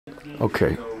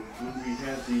Okay. So when we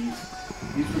had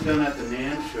these were done at the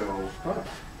NAND show.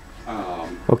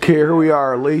 Okay, here we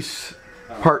are, Lace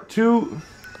Part 2.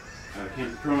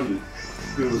 Ken Crony,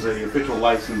 who was the official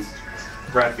licensed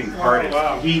rat fink artist.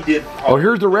 Wow. He did. Oh,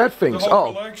 here's the rat finks.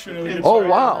 Oh, oh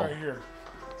wow. Right here.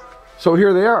 So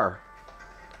here they are.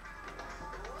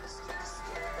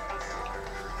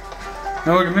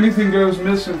 Now look, if anything goes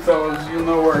missing, fellas, you'll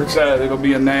know where it's at. It'll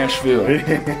be in Nashville. Yeah,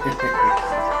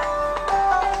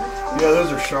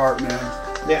 those are sharp, man.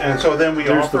 Yeah, and so then we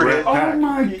offered it. Oh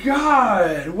my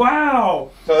God!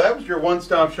 Wow! So that was your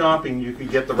one-stop shopping. You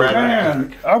could get the rat Man,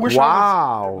 pack. I wish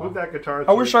Wow. Move that guitar.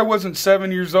 I wish I wasn't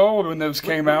 7 years old when those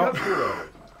came out.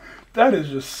 That is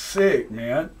just sick,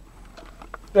 man.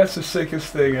 That's the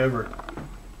sickest thing ever.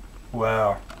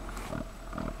 Wow.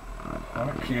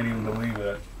 I can't even believe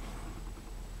that.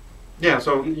 Yeah,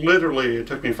 so literally it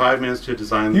took me 5 minutes to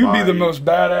design the You'd body. be the most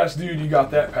badass dude. You got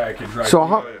that package right. So there.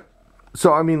 how?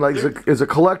 So I mean, like, as a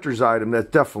collector's item, that's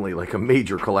definitely like a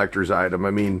major collector's item.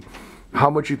 I mean, how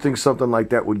much you think something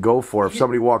like that would go for if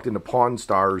somebody walked into Pawn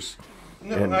Stars?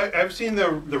 No, I've seen the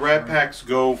rat packs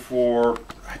go for.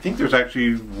 I think there's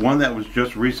actually one that was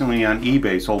just recently on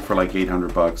eBay, sold for like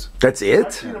 $800. That's I've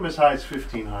it? seen them as high as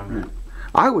 $1,500.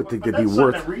 I would think But they'd be that's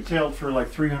worth. something that retailed for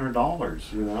like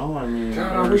 $300. You know, I mean.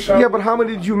 God, I wish I Yeah, but how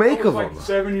many did you make I was of like them?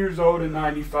 7 years old in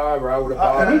 '95, or I would have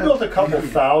bought we it. built a couple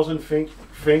thousand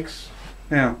finks.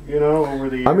 Yeah. You know, over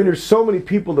the years. I mean, there's so many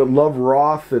people that love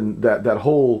Roth and that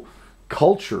whole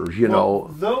culture. You know.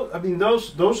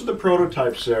 Those are the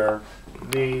prototypes there.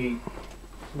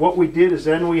 What we did is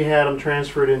then we had them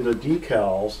transferred into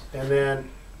decals, and then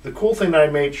the cool thing that I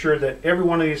made sure that every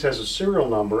one of these has a serial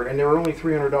number, and they were only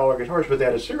 $300 guitars, but they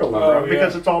had a serial number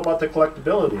because it's all about the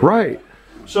collectability. Right.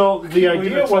 So the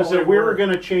idea was that we were were. going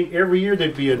to change every year.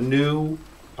 There'd be a new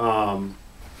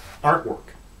artwork.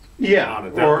 Yeah, On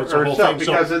it. or That's the whole stuff, thing.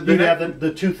 So because you'd have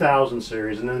the 2000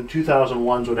 series, and then the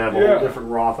 2001s would have a whole different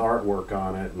Roth artwork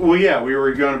on it. Well, yeah, we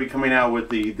were going to be coming out with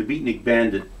the Beatnik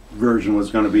Bandit version was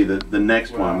going to be the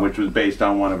next one, which was based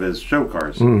on one of his show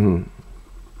cars. Mm-hmm.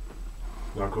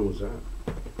 How cool is that?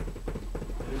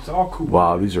 It's all cool.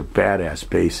 Wow, these are badass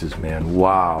basses, man.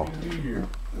 Wow. Let me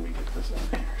get this out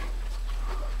here.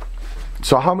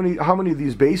 So how many of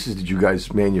these basses did you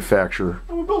guys manufacture?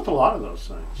 Well, we built a lot of those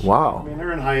things. I Wow. mean,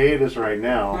 they're in hiatus right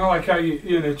now. I like how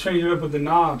you know change it up with the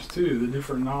knobs too. The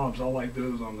different knobs, I like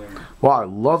those on there. Wow, I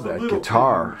love The that little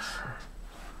guitar. things.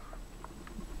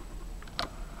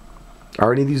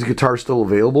 Are any of these guitars still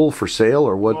available for sale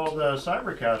or what? Well, the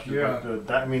Cybercaster,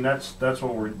 I mean, that's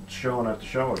what we're showing at the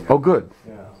show again. Oh, good.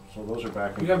 Yeah, so those are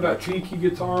back in You have that production. tiki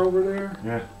guitar over there?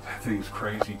 Yeah. That thing's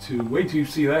crazy too. Wait till you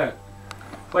see that.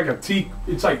 It's like a teak.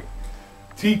 It's like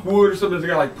teak wood or something. They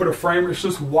got like put a frame. It's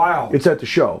just wild. It's at the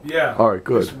show. Yeah. All right,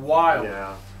 good. It's wild.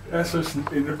 Yeah. That's just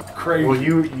crazy. Well,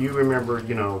 you remember,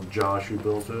 you know, Josh who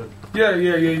built it?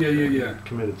 Yeah.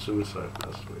 Committed suicide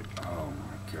last week. Oh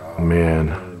my God. Man.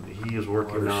 And he is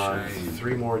working What a on shame.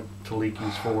 3 more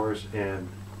Talikis for us and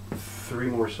 3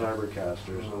 more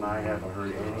Cybercasters, and I haven't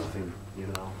heard anything, you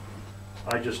know.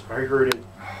 I heard it.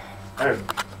 I have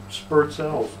Spurt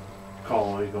Cells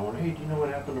calling me going, hey, do you know what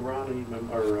happened to Ronnie,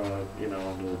 or, you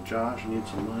know, to Josh, needs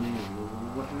some money,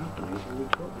 and what happened? He said, we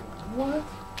told him. What?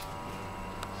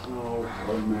 So,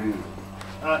 Oh man.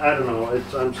 I don't know,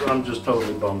 I'm just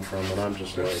totally bummed from it. I'm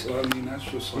just like, I mean, that's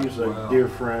just like, he's a wow. dear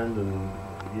friend, and,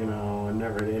 you know, I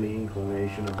never had any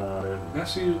inclination about it.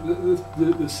 That's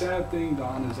the sad thing,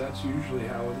 Don, is that's usually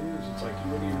how it is. It's like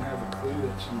you don't even have a clue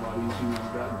that somebody's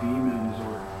got demons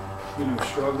or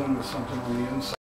struggling with something on the inside.